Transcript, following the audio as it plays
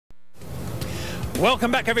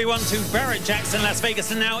Welcome back, everyone, to Barrett Jackson Las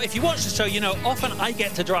Vegas. And now, if you watch the show, you know often I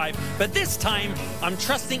get to drive, but this time I'm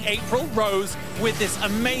trusting April Rose with this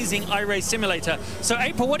amazing iRace simulator. So,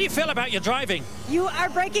 April, what do you feel about your driving? You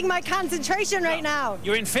are breaking my concentration right now.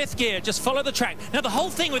 You're in 5th gear. Just follow the track. Now, the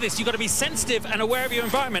whole thing with this, you've got to be sensitive and aware of your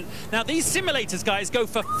environment. Now, these simulators, guys, go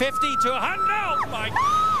for 50 to 100. Oh, my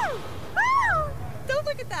God. Don't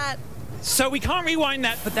look at that. So we can't rewind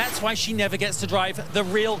that, but that's why she never gets to drive the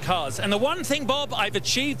real cars. And the one thing, Bob, I've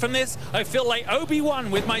achieved from this, I feel like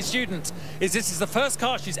Obi-Wan with my student, is this is the first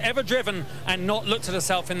car she's ever driven and not looked at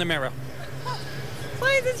herself in the mirror.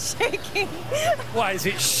 Why is it shaking? Why is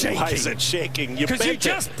it shaking? Why is it shaking? Because you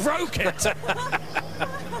just broke it.